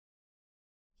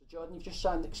Jordan, you've just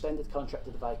signed an extended contract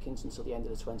with the Vikings until the end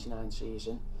of the 29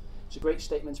 season. It's a great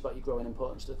statement about your growing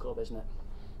importance to the club, isn't it?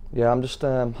 Yeah, I'm just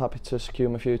happy to secure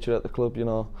my future at the club. You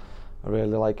know, I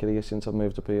really like it here since I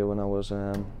moved up here when I was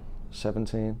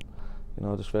 17. You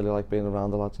know, I just really like being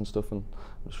around the lads and stuff, and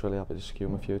I'm just really happy to secure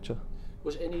my future.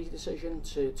 Was it an easy decision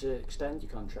to extend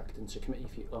your contract and to commit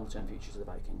your long-term future to the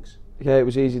Vikings? Yeah, it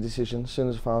was an easy decision. As soon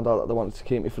as I found out that they wanted to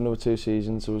keep me for another 2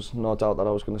 seasons, there was no doubt that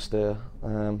I was going to stay.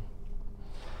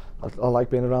 I like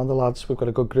being around the lads. We've got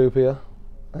a good group here.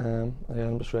 Yeah,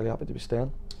 I'm just really happy to be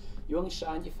staying. You only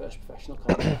signed your first professional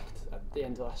contract at the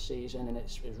end of last season, and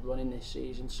it's running this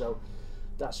season, so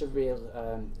that's a real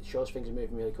it shows things are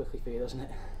moving really quickly for you, doesn't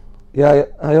it? Yeah,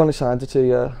 I only signed a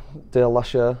 2-year deal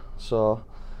last year, so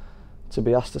to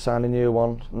be asked to sign a new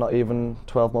one, not even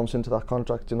 12 months into that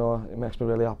contract, you know, it makes me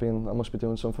really happy, and I must be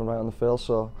doing something right on the field.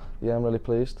 So yeah, I'm really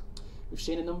pleased. We've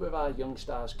seen a number of our young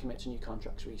stars commit to new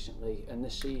contracts recently, and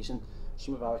this season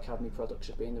some of our academy products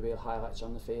have been the real highlights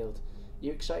on the field. Are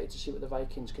you excited to see what the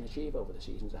Vikings can achieve over the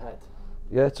seasons ahead?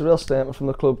 Yeah, it's a real statement from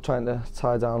the club, trying to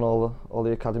tie down all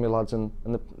the academy lads and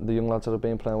the young lads that have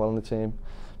been playing well in the team.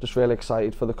 Just really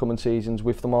excited for the coming seasons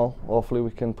with them all. Hopefully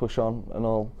we can push on and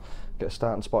all get a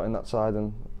starting spot in that side,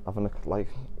 and having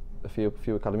a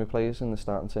few academy players in the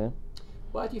starting team.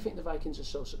 Why do you think the Vikings are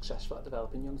so successful at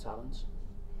developing young talents?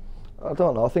 I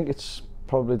don't know. I think it's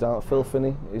probably down to Phil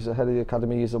Finney. He's the head of the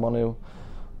academy. He's the one who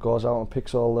goes out and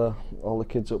picks all the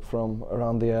kids up from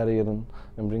around the area and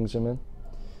brings them in.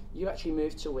 You actually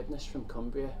moved to Widnes from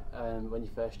Cumbria when you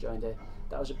first joined here.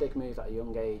 That was a big move at a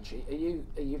young age. Are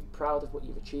you proud of what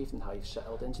you've achieved and how you've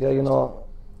settled into? Yeah, you know,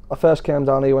 I first came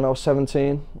down here when I was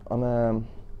 17 on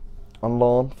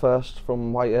loan first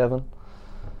from Whitehaven,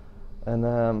 and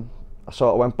I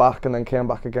sort of went back and then came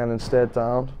back again and stayed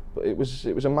down. But it was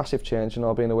a massive change, you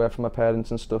know, being away from my parents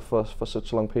and stuff for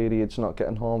such long periods, not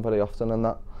getting home very often and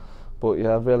that. But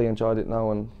yeah, I've really enjoyed it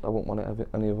now, and I wouldn't want it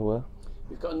any other way.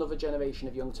 We've got another generation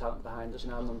of young talent behind us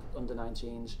now, under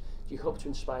 19s. Do you hope to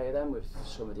inspire them with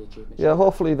some of the achievements? Yeah,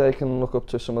 hopefully they can look up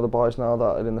to some of the boys now that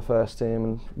are in the first team,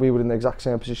 and we were in the exact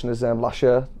same position as them last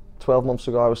year. 12 months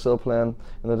ago I was still playing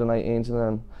in the under 19s, and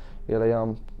then here I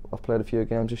am. I've played a few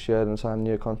games this year and signed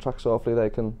new contracts, so hopefully they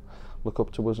can look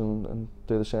up to us and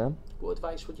do the same. What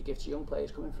advice would you give to young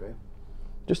players coming through?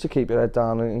 Just to keep your head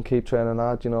down and keep training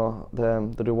hard. You know,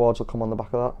 the rewards will come on the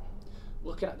back of that.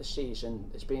 Looking at the season,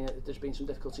 there's been some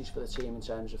difficulties for the team in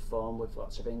terms of form with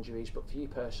lots of injuries, but for you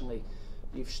personally,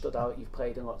 you've stood out, you've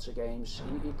played in lots of games.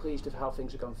 Are you pleased with how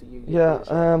things have gone for you?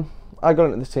 Yeah, I got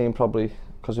into the team probably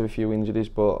because of a few injuries,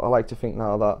 but I like to think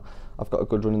now that I've got a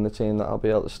good run in the team that I'll be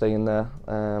able to stay in there.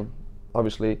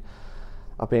 Obviously,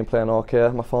 I've been playing okay.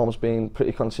 My form's been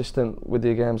pretty consistent with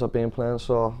the games I've been playing,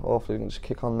 so hopefully we can just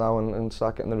kick on now and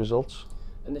start getting the results.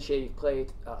 And this year you've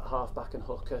played at half-back and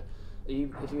hooker.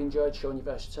 Have you enjoyed showing your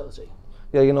versatility?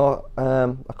 Yeah, you know,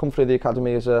 I come through the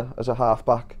academy as a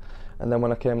half-back, and then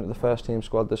when I came into the first team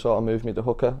squad they sort of moved me to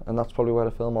hooker, and that's probably where I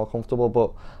feel more comfortable,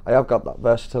 but I have got that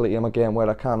versatility in my game where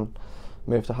I can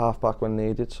move to half-back when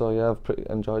needed, so yeah, I've pretty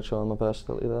enjoyed showing my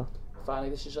versatility there. Finally,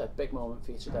 this is a big moment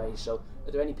for you today, so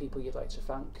are there any people you'd like to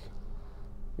thank?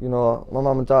 You know, my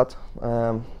mum and dad,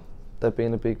 they've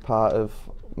been a big part of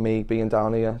me being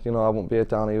down here. You know, I wouldn't be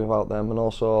down here without them, and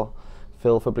also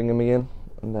Phil for bringing me in,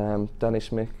 and Dennis,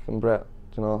 Mick and Brett.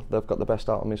 You know, they've got the best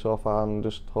out of me so far, and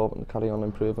just hoping to carry on and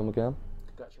improve them again.